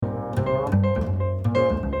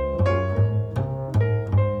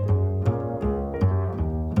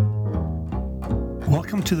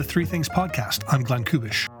to the Three Things Podcast. I'm Glenn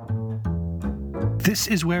Kubish. This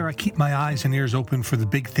is where I keep my eyes and ears open for the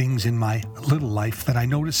big things in my little life that I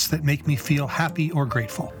notice that make me feel happy or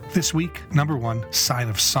grateful. This week, number one, sign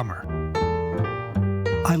of summer.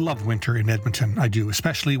 I love winter in Edmonton, I do,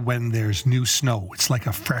 especially when there's new snow. It's like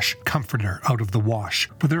a fresh comforter out of the wash.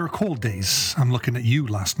 But there are cold days. I'm looking at you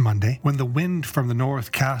last Monday, when the wind from the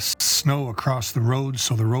north casts snow across the roads,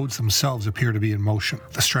 so the roads themselves appear to be in motion.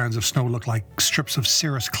 The strands of snow look like strips of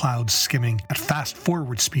cirrus clouds skimming at fast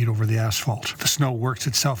forward speed over the asphalt. The snow works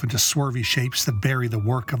itself into swervy shapes that bury the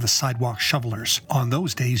work of the sidewalk shovelers. On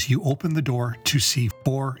those days, you open the door to see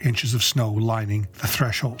 4 inches of snow lining the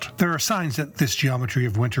threshold. There are signs that this geometry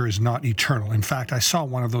of winter is not eternal. In fact, I saw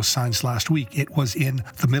one of those signs last week. It was in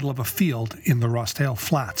the middle of a field in the Rossdale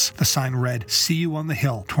Flats. The sign read, "See you on the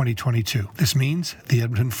Hill 2022. This means the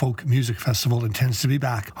Edmonton Folk Music Festival intends to be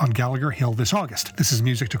back on Gallagher Hill this August. This is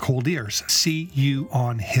music to cold ears. See you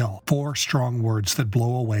on Hill. 4 strong words that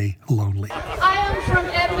blow away lonely. I am from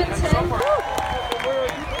Edmonton.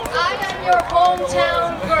 I am your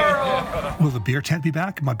hometown girl. Will the beer tent be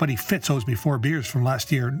back? My buddy Fitz owes me 4 beers from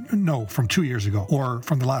last year. No, from 2 years ago. Or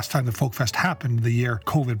from the last time the Folk Fest happened, the year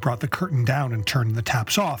COVID brought the curtain down and turned the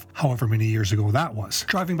taps off, however many years ago that was.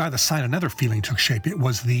 Driving by the sign, another feeling took shape. It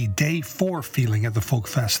was the day 4 feeling at the Folk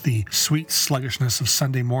Fest. The sweet sluggishness of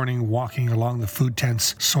Sunday morning, walking along the food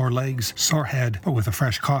tents, sore legs, sore head, but with a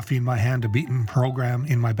fresh coffee in my hand, a beaten program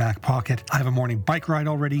in my back pocket. I have a morning bike ride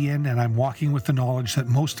already in, and I'm walking with the knowledge that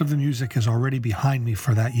most of the music is already behind me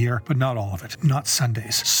for that year, but not all of it, not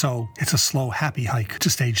Sundays. So it's a slow, happy hike to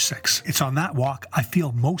stage 6. It's on that walk I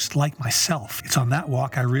feel most like myself. It's on that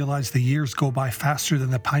walk I realize the years go by faster than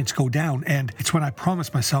the pints go down, and it's when I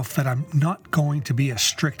promise myself that I'm not going to be a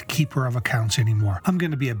strict keeper of accounts anymore. I'm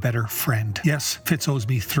going to be a better friend. Yes, Fitz owes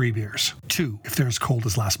me 3 beers. 2, if they're as cold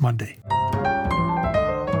as last Monday.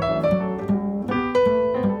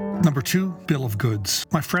 Number 2, bill of goods.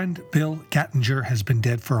 My friend Bill Gattinger has been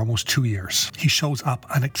dead for almost 2 years. He shows up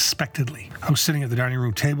unexpectedly. I was sitting at the dining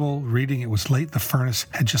room table, reading. It was late. The furnace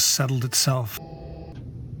had just settled itself.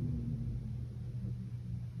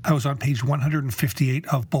 I was on page 158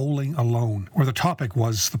 of Bowling Alone, where the topic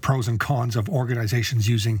was the pros and cons of organizations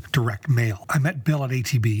using direct mail. I met Bill at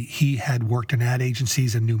ATB. He had worked in ad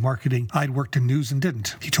agencies and new marketing. I'd worked in news and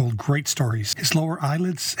didn't. He told great stories. His lower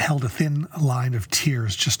eyelids held a thin line of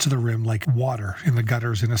tears just to the rim, like water in the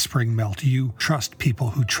gutters in a spring melt. You trust people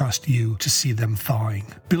who trust you to see them thawing.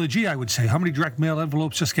 Billy G, I would say, how many direct mail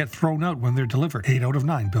envelopes just get thrown out when they're delivered? 8 out of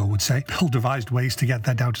 9, Bill would say. Bill devised ways to get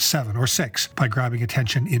that down to 7 or 6 by grabbing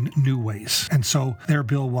attention in new ways. And so there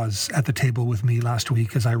Bill was at the table with me last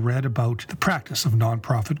week as I read about the practice of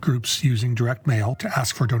nonprofit groups using direct mail to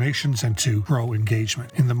ask for donations and to grow engagement.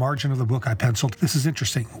 In the margin of the book I penciled, "This is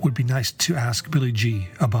interesting. Would be nice to ask Billy G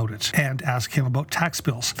about it," and ask him about tax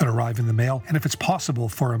bills that arrive in the mail, and if it's possible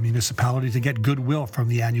for a municipality to get goodwill from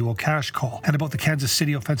the annual cash call, and about the Kansas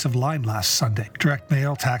City offensive line last Sunday. Direct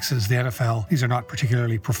mail, taxes, the NFL, these are not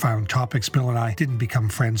particularly profound topics. Bill and I didn't become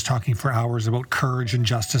friends talking for hours about courage and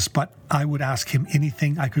justice, but I would ask him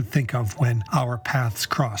anything I could think of when our paths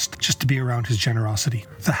crossed, just to be around his generosity,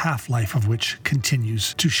 the half-life of which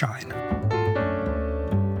continues to shine.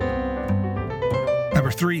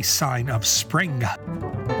 Number 3, sign of spring.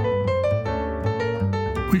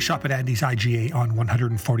 We shop at Andy's IGA on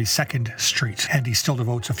 142nd Street. Andy still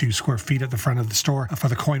devotes a few square feet at the front of the store for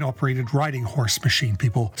the coin-operated riding horse machine.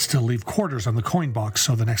 People still leave quarters on the coin box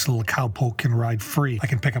so the next little cowpoke can ride free. I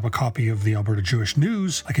can pick up a copy of the Alberta Jewish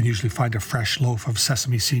News. I can usually find a fresh loaf of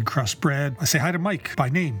sesame seed crust bread. I say hi to Mike by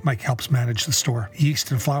name. Mike helps manage the store.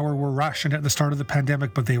 Yeast and flour were rationed at the start of the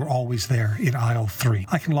pandemic, but they were always there in aisle 3.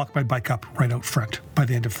 I can lock my bike up right out front. By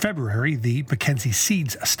the end of February, the Mackenzie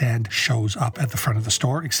Seeds stand shows up at the front of the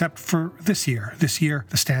store, except for this year. This year,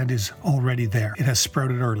 the stand is already there. It has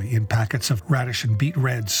sprouted early in packets of radish and beet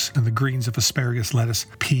reds and the greens of asparagus, lettuce,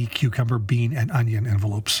 pea, cucumber, bean, and onion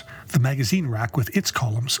envelopes. The magazine rack with its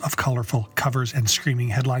columns of colorful covers and screaming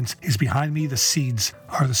headlines is behind me. The seeds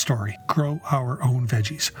are the story. Grow our own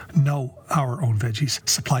veggies. Know our own veggies.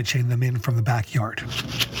 Supply chain them in from the backyard.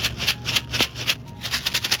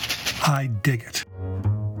 I dig it.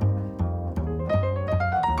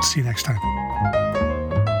 See you next time.